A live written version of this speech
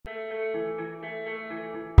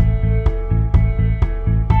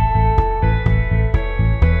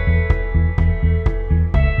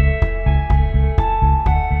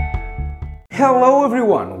Hello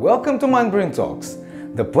everyone, welcome to mindbraintalks,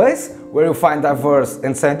 the place where you find diverse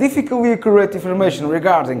and scientifically accurate information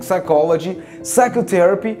regarding psychology,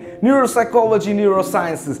 psychotherapy, neuropsychology,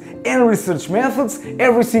 neurosciences and research methods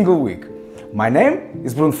every single week. My name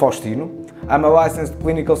is Bruno Faustino. I'm a licensed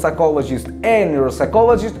clinical psychologist and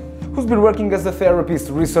neuropsychologist who's been working as a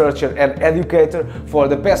therapist, researcher and educator for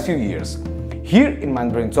the past few years. Here in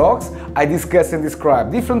mindbraintalks, I discuss and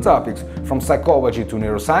describe different topics from psychology to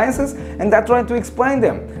neurosciences, and I try to explain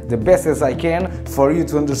them the best as I can for you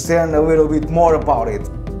to understand a little bit more about it.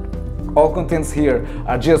 All contents here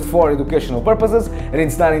are just for educational purposes and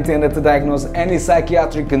it's not intended to diagnose any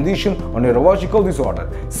psychiatric condition or neurological disorder.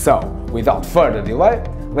 So, without further delay,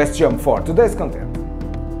 let's jump for today's content.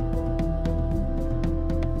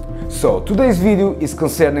 So, today's video is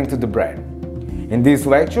concerning to the brain. In this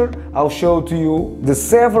lecture, I'll show to you the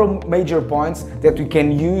several major points that we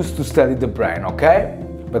can use to study the brain, okay?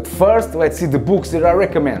 But first, let's see the books that I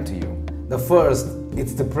recommend to you. The first,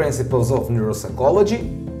 it's the Principles of Neuropsychology.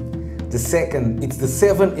 The second, it's the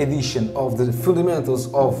 7th edition of the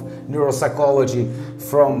Fundamentals of Neuropsychology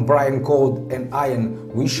from Brian Code and Ian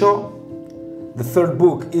Wishaw. The third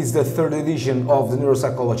book is the 3rd edition of the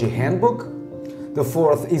Neuropsychology Handbook. The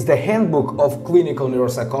 4th is the Handbook of Clinical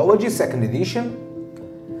Neuropsychology, 2nd edition.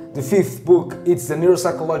 The 5th book is the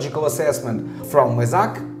Neuropsychological Assessment from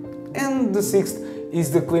Mesac. And the 6th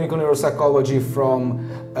is the Clinical Neuropsychology from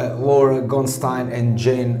Laura Gonstein and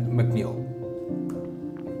Jane McNeil.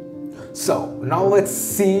 So, now let's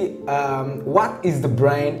see what is the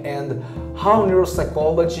brain and how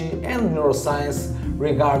neuropsychology and neuroscience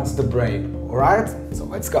regards the brain. Alright? So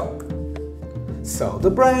let's go. So, the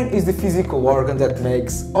brain is the physical organ that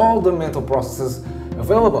makes all the mental processes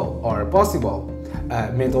available or possible.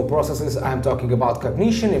 Mental processes, I'm talking about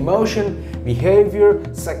cognition, emotion, behavior,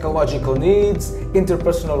 psychological needs,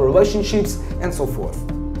 interpersonal relationships, and so forth.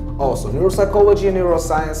 Also, neuropsychology and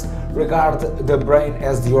neuroscience regard the brain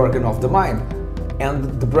as the organ of the mind.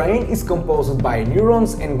 And the brain is composed by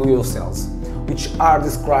neurons and glial cells, which are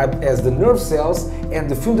described as the nerve cells and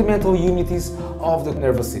the fundamental unities of the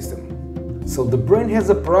nervous system. So the brain has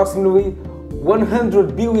approximately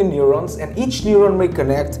 100 billion neurons, and each neuron may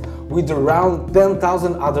connect with around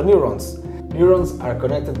 10,000 other neurons. Neurons are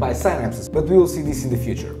connected by synapses, but we will see this in the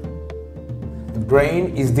future. The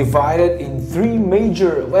brain is divided in 3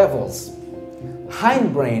 major levels.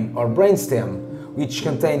 Hindbrain or brainstem, which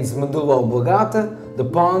contains medulla oblongata, the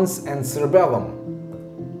pons and cerebellum.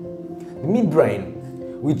 The midbrain,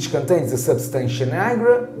 which contains the substantia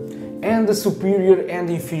nigra and the superior and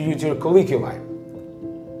inferior colliculi.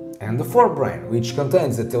 And the forebrain, which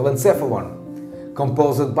contains the telencephalon,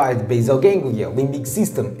 composed by the basal ganglia, limbic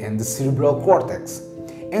system and the cerebral cortex.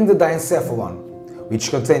 And the diencephalon, which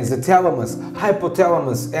contains the thalamus,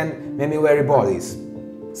 hypothalamus and mammillary bodies.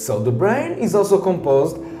 So the brain is also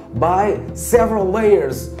composed by several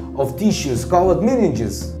layers of tissues called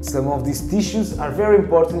meninges. Some of these tissues are very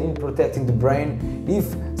important in protecting the brain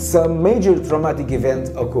if some major traumatic event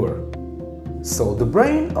occur. So the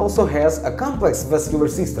brain also has a complex vascular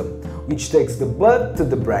system, which takes the blood to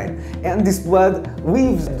the brain, and this blood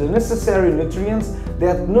leaves the necessary nutrients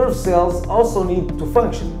that nerve cells also need to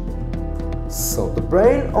function. So the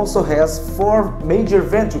brain also has 4 major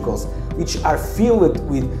ventricles, which are filled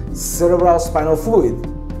with cerebral spinal fluid.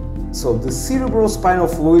 So the cerebral spinal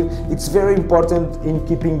fluid, it's very important in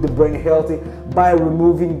keeping the brain healthy by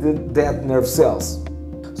removing the dead nerve cells.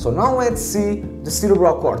 So now let's see the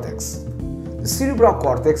cerebral cortex. The cerebral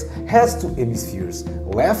cortex has 2 hemispheres,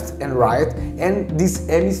 left and right, and these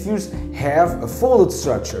hemispheres have a folded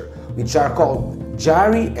structure, which are called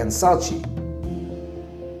gyri and salci.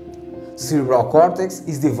 Cerebral cortex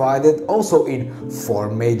is divided also in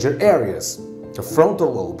 4 major areas. The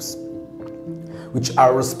frontal lobes, which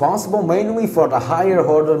are responsible mainly for the higher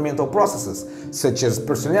order mental processes, such as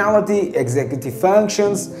personality, executive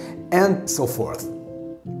functions, and so forth.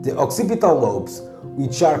 The occipital lobes,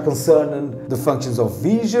 which are concerned the functions of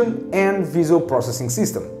vision and visual processing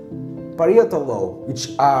system. Parietal lobe,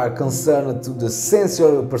 which are concerned to the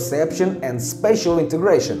sensory perception and spatial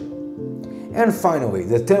integration. And finally,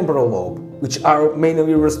 the temporal lobe, which are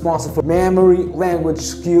mainly responsible for memory, language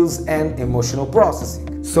skills and emotional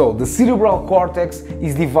processing. So, the cerebral cortex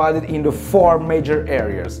is divided into 4 major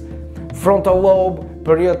areas: frontal lobe,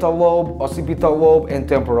 parietal lobe, occipital lobe and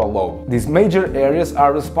temporal lobe. These major areas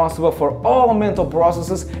are responsible for all mental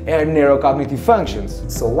processes and neurocognitive functions.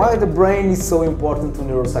 So why the brain is so important to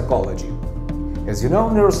neuropsychology? As you know,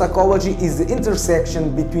 neuropsychology is the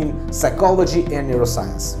intersection between psychology and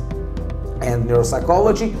neuroscience. And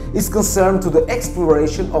neuropsychology is concerned to the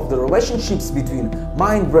exploration of the relationships between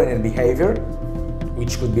mind, brain and behavior,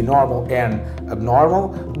 which could be normal and abnormal,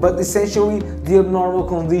 but essentially the abnormal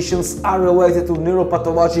conditions are related to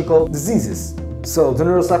neuropathological diseases. So the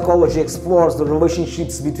neuropsychology explores the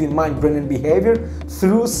relationships between mind, brain and behavior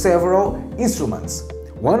through several instruments.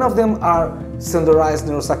 One of them are standardized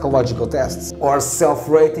neuropsychological tests, or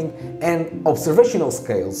self-rating and observational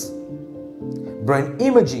scales, brain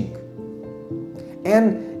imaging,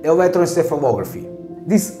 and electroencephalography.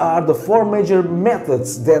 These are the four major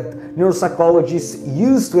methods that neuropsychologists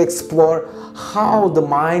use to explore how the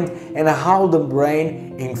mind and how the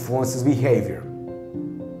brain influences behavior.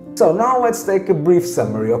 So now let's take a brief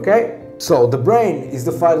summary, okay? So the brain is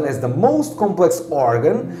defined as the most complex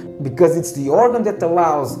organ because it's the organ that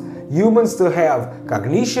allows humans to have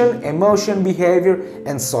cognition, emotion, behavior,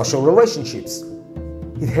 and social relationships.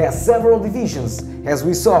 It has several divisions, as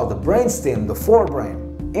we saw, the brainstem, the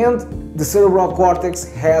forebrain, and the cerebral cortex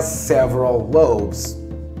has several lobes.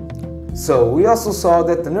 So we also saw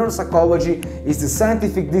that the neuropsychology is the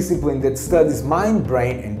scientific discipline that studies mind,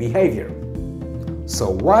 brain, and behavior.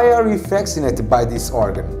 So why are we fascinated by this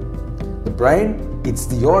organ? The brain, it's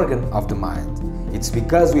the organ of the mind. It's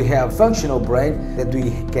because we have a functional brain that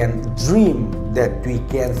we can dream, that we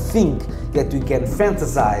can think, that we can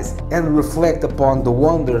fantasize and reflect upon the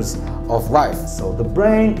wonders of life. So the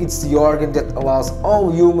brain, it's the organ that allows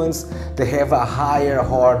all humans to have a higher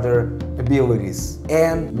order abilities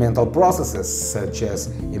and mental processes such as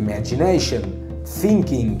imagination,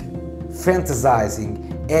 thinking,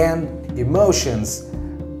 fantasizing, and emotions.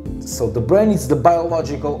 So the brain is the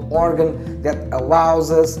biological organ that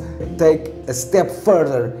allows us to take a step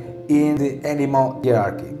further in the animal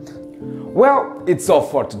hierarchy. Well, it's all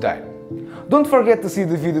for today. Don't forget to see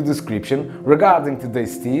the video description regarding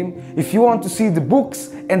today's theme if you want to see the books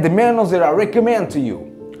and the manuals that I recommend to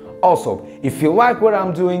you. Also, if you like what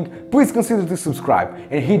I'm doing, please consider to subscribe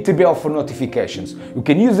and hit the bell for notifications. You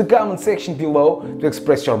can use the comment section below to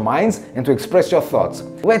express your minds and to express your thoughts.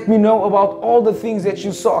 Let me know about all the things that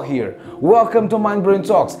you saw here. Welcome to Mind Brain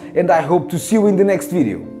Talks, and I hope to see you in the next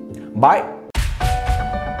video. Bye!